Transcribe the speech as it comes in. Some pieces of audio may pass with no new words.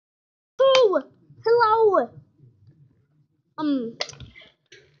no!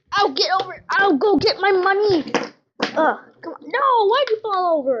 I'll get over. I'll go get my money. Come on. No, why'd you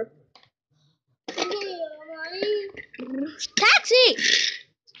fall over? Taxi!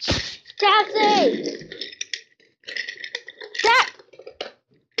 Taxi!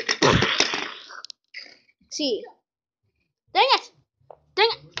 See. Dang it! Dang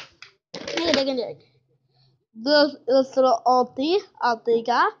it! Dang it! This is the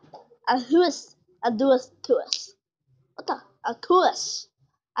Altiga, a huis, a duas tuas. What the? A tuas.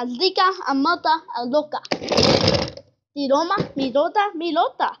 A liga, a mata, a loca. Diroma, milota,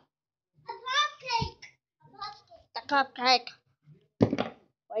 milota. The cupcake.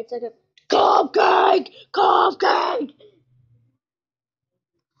 Wait a second. Cupcake! Cupcake!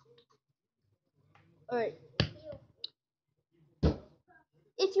 Alright.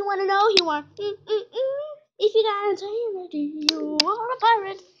 If you want to know, you are. If you got integrity, you are a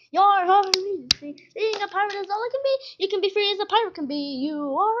pirate. You're hungry. Being a pirate is all it can be. You can be free as a pirate can be.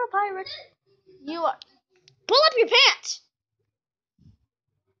 You are a pirate. You are. Pull up your pants.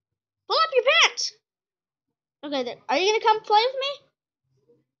 Pull up your pants. Okay, then. Are you gonna come play with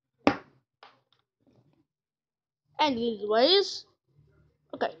me? Anyways.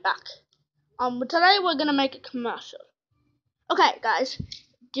 Okay, back. Today we're gonna make a commercial. Okay, guys.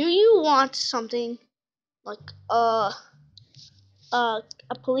 Do you want something like a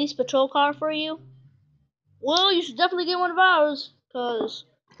police patrol car for you? Well, you should definitely get one of ours, cause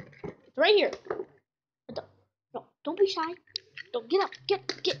it's right here. No, don't be shy. Don't get up.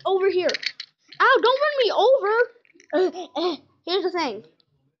 Get over here. Ow! Don't run me over. Here's the thing.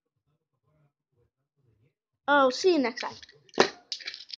 Oh, see you next time.